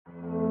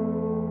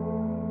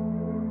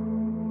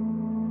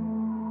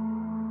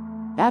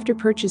After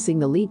purchasing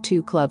the League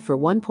Two club for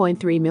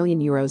 €1.3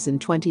 million in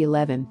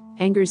 2011,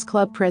 Angers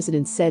club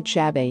president Said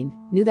Chabain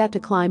knew that to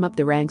climb up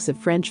the ranks of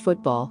French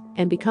football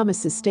and become a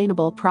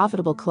sustainable,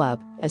 profitable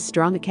club, a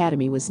strong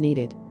academy was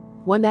needed.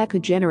 One that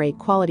could generate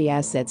quality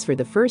assets for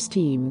the first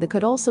team that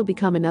could also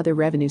become another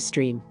revenue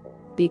stream.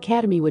 The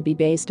academy would be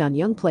based on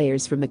young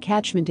players from the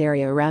catchment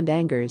area around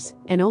Angers,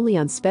 and only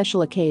on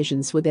special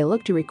occasions would they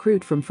look to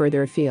recruit from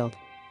further afield.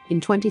 In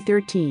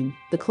 2013,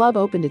 the club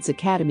opened its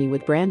academy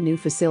with brand new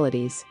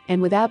facilities,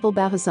 and with Abel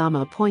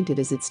Bahazama appointed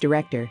as its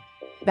director.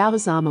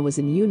 Bahazama was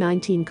an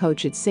U19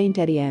 coach at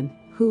Saint-Étienne,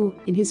 who,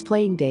 in his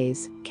playing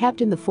days,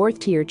 captained the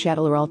fourth-tier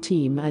Châtellerault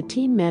team, a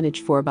team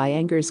managed by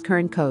Angers'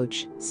 current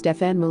coach,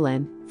 Stéphane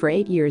Moulin, for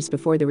 8 years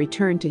before the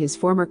return to his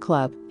former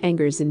club,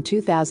 Angers in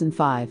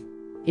 2005.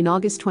 In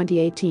August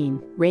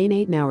 2018, Reine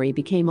Aït-Nouri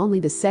became only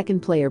the second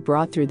player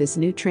brought through this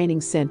new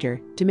training center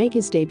to make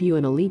his debut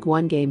in a Ligue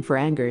 1 game for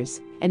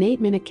Angers, an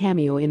 8-minute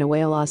cameo in a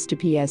away loss to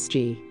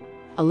PSG.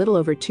 A little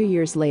over 2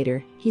 years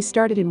later, he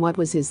started in what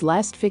was his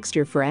last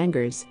fixture for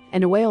Angers,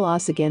 an away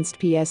loss against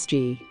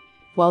PSG.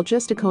 While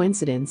just a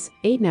coincidence,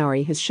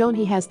 Aït-Nouri has shown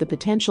he has the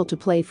potential to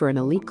play for an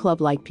elite club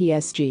like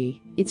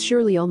PSG, it's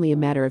surely only a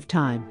matter of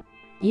time.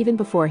 Even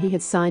before he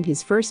had signed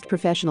his first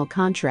professional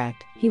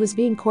contract, he was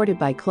being courted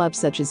by clubs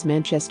such as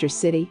Manchester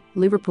City,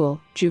 Liverpool,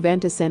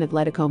 Juventus and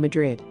Atletico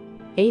Madrid.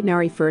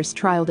 Aït-Nouri first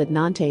trialled at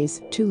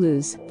Nantes,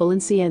 Toulouse,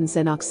 Valenciennes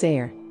and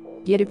Auxerre.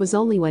 Yet it was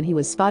only when he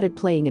was spotted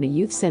playing in a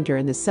youth center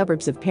in the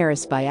suburbs of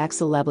Paris by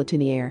Axel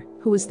Lablatinière,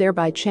 who was there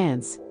by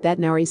chance, that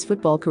Nouri's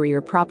football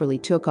career properly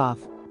took off.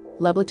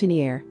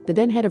 Lablatinière, the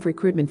then head of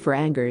recruitment for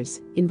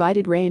Angers,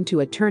 invited Reine to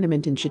a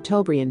tournament in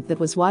Chateaubriand that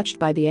was watched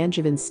by the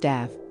Angevin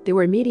staff. They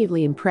were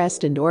immediately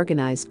impressed and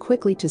organized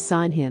quickly to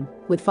sign him,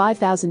 with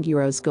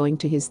 €5,000 going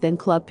to his then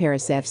club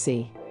Paris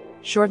FC.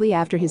 Shortly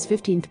after his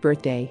 15th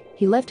birthday,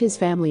 he left his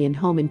family and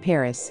home in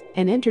Paris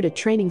and entered a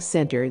training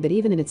center that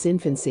even in its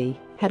infancy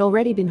had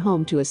already been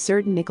home to a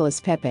certain Nicolas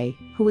Pepe,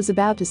 who was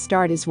about to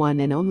start his one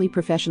and only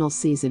professional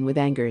season with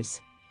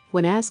Angers.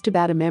 When asked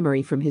about a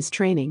memory from his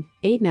training,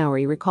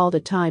 Aït-Nouri recalled a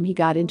time he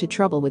got into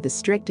trouble with the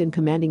strict and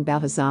commanding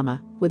Bahazama,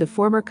 with a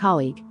former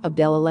colleague,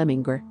 Abdella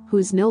Lemingler, who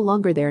is no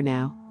longer there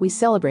now. We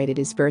celebrated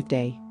his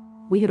birthday.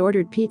 We had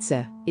ordered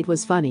pizza, it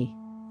was funny.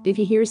 If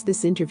he hears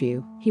this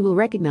interview, he will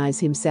recognize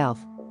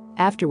himself.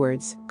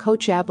 Afterwards,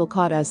 Coach Abel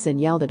caught us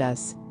and yelled at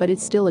us, but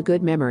it's still a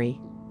good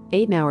memory.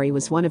 Aït-Nouri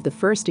was one of the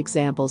first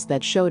examples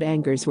that showed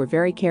Angers were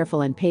very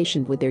careful and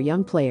patient with their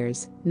young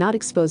players, not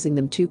exposing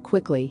them too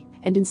quickly,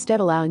 and instead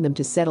allowing them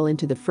to settle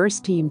into the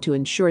first team to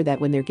ensure that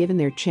when they're given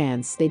their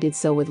chance they did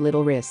so with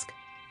little risk.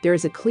 There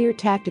is a clear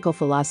tactical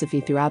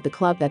philosophy throughout the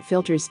club that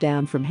filters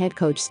down from head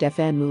coach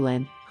Stéphane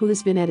Moulin, who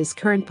has been at his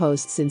current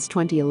post since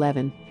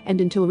 2011,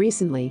 and until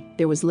recently,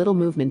 there was little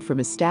movement from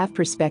a staff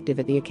perspective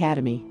at the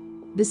academy.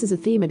 This is a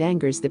theme at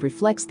Angers that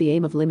reflects the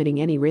aim of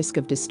limiting any risk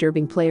of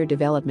disturbing player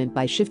development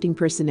by shifting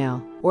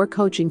personnel or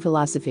coaching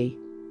philosophy.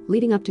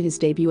 Leading up to his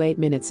debut 8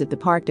 minutes at the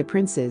Parc des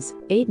Princes,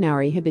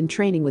 Aït-Nouri had been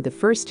training with the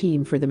first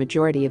team for the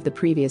majority of the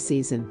previous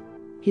season.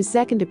 His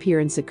second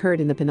appearance occurred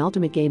in the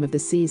penultimate game of the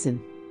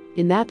season.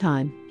 In that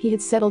time, he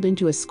had settled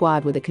into a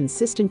squad with a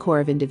consistent core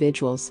of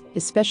individuals,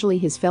 especially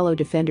his fellow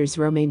defenders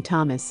Romain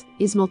Thomas,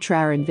 Ismail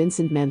Traoré and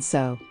Vincent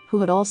Manceau,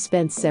 who had all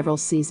spent several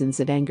seasons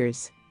at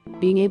Angers.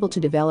 Being able to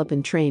develop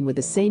and train with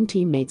the same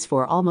teammates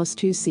for almost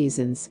 2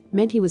 seasons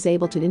meant he was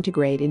able to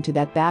integrate into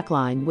that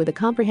backline with a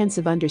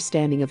comprehensive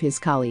understanding of his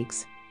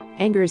colleagues.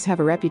 Angers have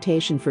a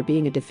reputation for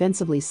being a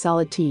defensively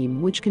solid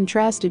team, which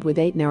contrasted with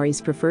Aït-Nouri's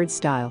preferred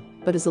style,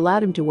 but has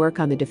allowed him to work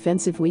on the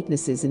defensive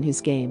weaknesses in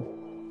his game.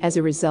 As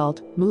a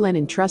result, Moulin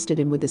entrusted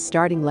him with the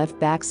starting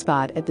left-back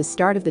spot at the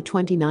start of the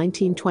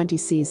 2019-20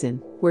 season,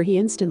 where he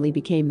instantly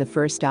became the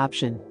first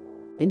option.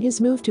 In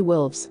his move to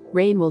Wolves,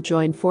 Reine will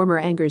join former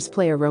Angers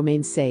player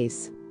Romain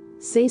Saiss.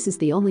 Saiss is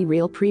the only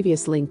real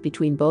previous link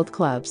between both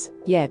clubs,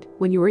 yet,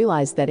 when you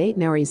realize that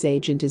Aït-Nouri's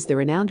agent is the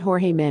renowned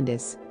Jorge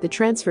Mendes, the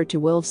transfer to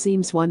Wolves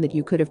seems one that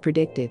you could have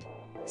predicted.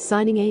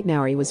 Signing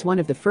Aït-Nouri was one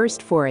of the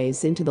first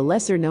forays into the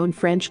lesser-known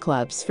French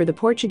clubs for the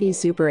Portuguese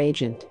super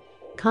agent.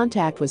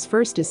 Contact was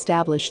first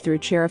established through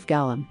Cherif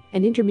Galam,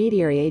 an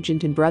intermediary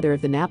agent and brother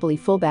of the Napoli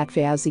fullback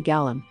Fauzi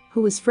Galam,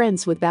 who was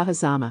friends with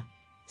Bahazama.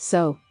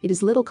 So, it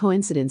is little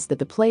coincidence that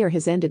the player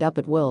has ended up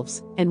at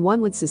Wolves, and one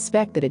would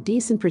suspect that a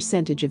decent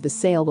percentage of the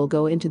sale will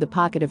go into the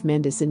pocket of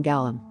Mendes and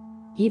Galam.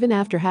 Even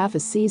after half a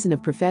season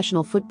of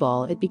professional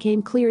football, it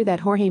became clear that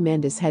Jorge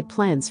Mendes had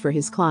plans for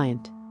his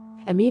client.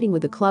 A meeting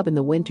with the club in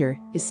the winter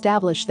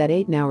established that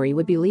Aït-Nouri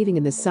would be leaving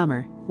in the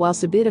summer,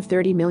 whilst a bid of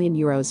 €30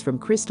 million from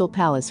Crystal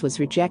Palace was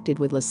rejected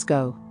with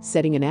Lascaux,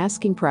 setting an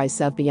asking price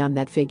of beyond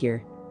that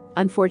figure.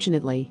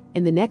 Unfortunately,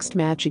 in the next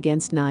match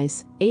against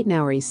Nice,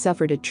 Aït-Nouri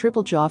suffered a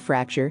triple jaw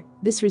fracture.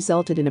 This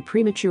resulted in a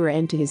premature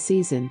end to his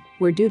season,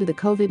 where due to the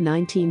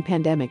COVID-19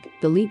 pandemic,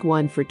 the Ligue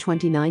 1 for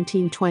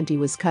 2019-20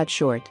 was cut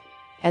short.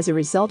 As a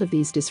result of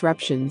these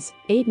disruptions,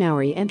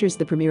 Aït-Nouri enters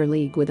the Premier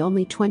League with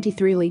only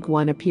 23 Ligue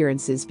 1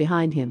 appearances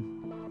behind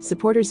him.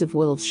 Supporters of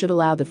Wolves should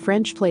allow the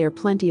French player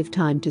plenty of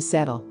time to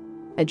settle.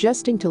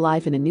 Adjusting to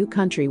life in a new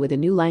country with a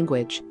new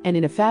language and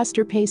in a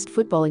faster-paced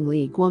footballing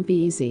league won't be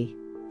easy.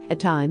 At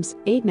times,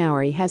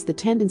 Aït-Nouri has the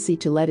tendency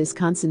to let his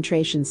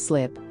concentration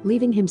slip,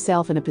 leaving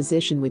himself in a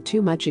position with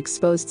too much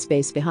exposed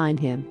space behind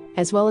him,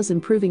 as well as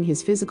improving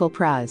his physical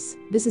prowess.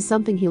 This is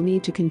something he'll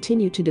need to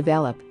continue to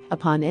develop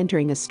upon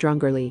entering a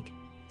stronger league.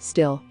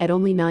 Still, at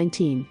only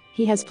 19,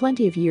 he has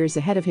plenty of years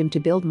ahead of him to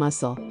build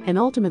muscle and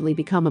ultimately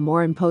become a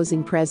more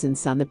imposing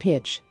presence on the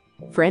pitch.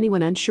 For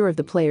anyone unsure of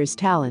the player's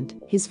talent,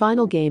 his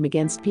final game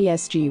against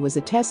PSG was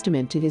a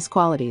testament to his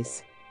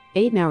qualities.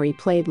 Aït-Nouri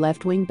played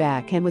left wing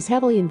back and was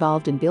heavily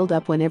involved in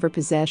build-up whenever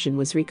possession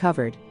was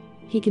recovered.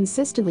 He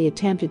consistently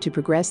attempted to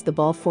progress the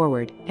ball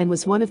forward and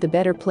was one of the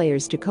better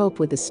players to cope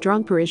with the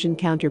strong Parisian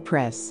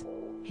counter-press.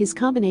 His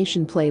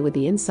combination play with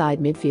the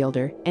inside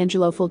midfielder,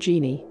 Angelo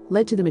Fulgini,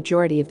 led to the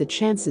majority of the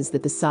chances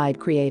that the side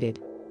created.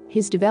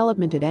 His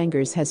development at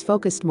Angers has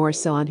focused more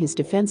so on his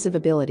defensive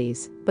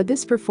abilities, but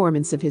this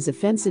performance of his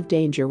offensive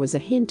danger was a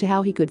hint to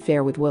how he could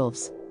fare with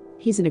Wolves.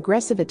 He's an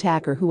aggressive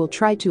attacker who will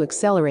try to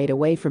accelerate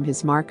away from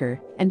his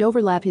marker and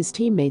overlap his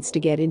teammates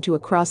to get into a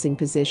crossing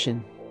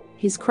position.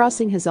 His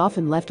crossing has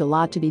often left a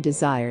lot to be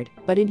desired,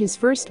 but in his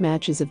first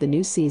matches of the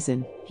new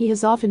season, he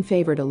has often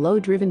favored a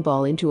low-driven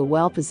ball into a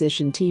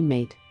well-positioned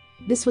teammate.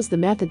 This was the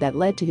method that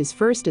led to his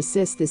first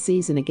assist this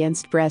season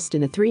against Brest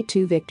in a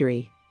 3-2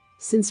 victory.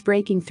 Since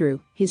breaking through,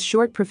 his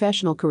short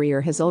professional career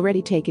has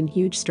already taken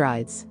huge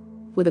strides.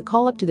 With a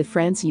call-up to the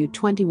France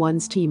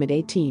U21's team at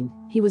 18,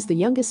 he was the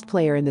youngest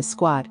player in the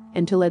squad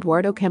until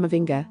Eduardo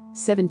Camavinga,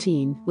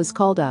 17, was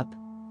called up.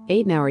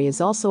 Aït-Nouri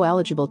is also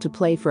eligible to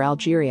play for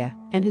Algeria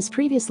and has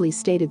previously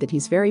stated that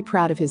he's very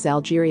proud of his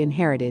Algerian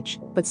heritage,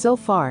 but so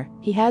far,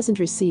 he hasn't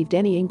received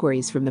any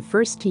inquiries from the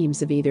first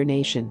teams of either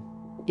nation.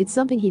 It's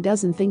something he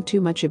doesn't think too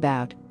much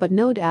about, but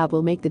no doubt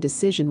will make the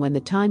decision when the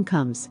time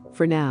comes.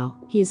 For now,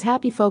 he is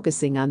happy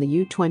focusing on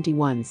the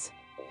U21s.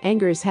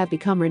 Angers have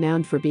become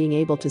renowned for being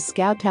able to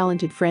scout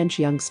talented French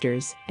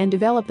youngsters and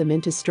develop them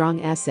into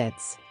strong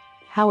assets.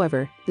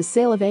 However, the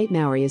sale of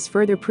Aït-Nouri is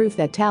further proof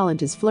that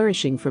talent is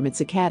flourishing from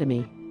its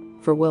academy.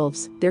 For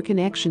Wolves, their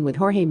connection with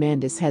Jorge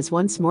Mendes has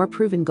once more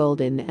proven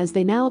golden as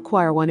they now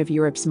acquire one of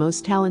Europe's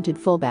most talented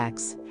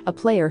fullbacks, a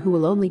player who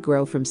will only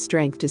grow from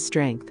strength to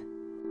strength.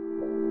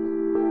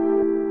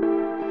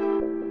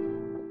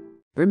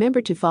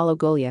 Remember to follow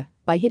Golia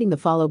by hitting the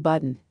follow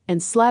button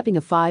and slapping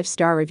a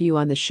 5-star review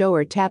on the show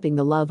or tapping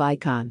the love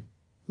icon.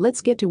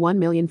 Let's get to 1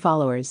 million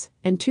followers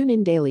and tune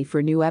in daily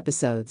for new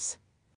episodes.